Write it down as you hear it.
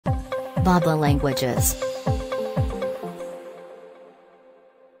bab.la languages.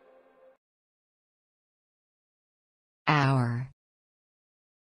 Hour.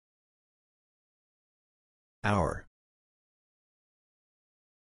 Hour.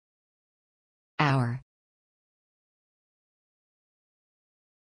 Hour.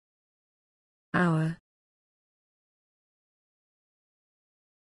 Hour.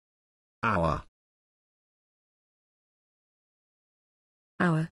 Hour.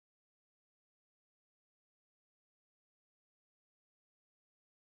 Hour.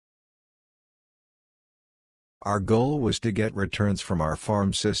 Our goal was to get returns from our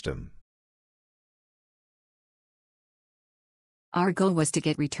farm system. Our goal was to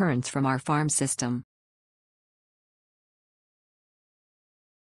get returns from our farm system.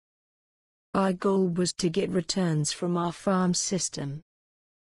 Our goal was to get returns from our farm system.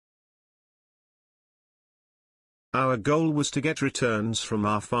 Our goal was to get returns from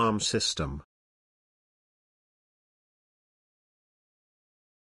our farm system.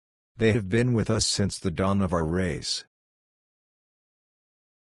 They have been with us since the dawn of our race.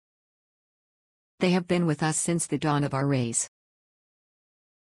 They have been with us since the dawn of our race.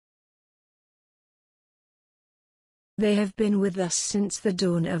 They have been with us since the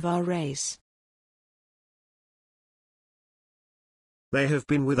dawn of our race. They have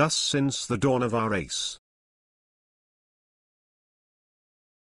been with us since the dawn of our race.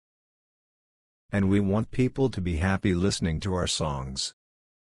 And we want people to be happy listening to our songs.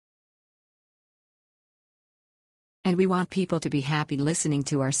 And we want people to be happy listening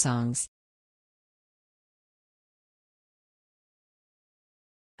to our songs.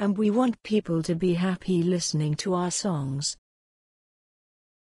 And we want people to be happy listening to our songs.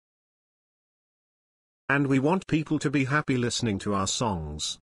 And we want people to be happy listening to our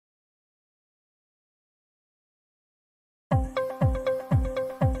songs.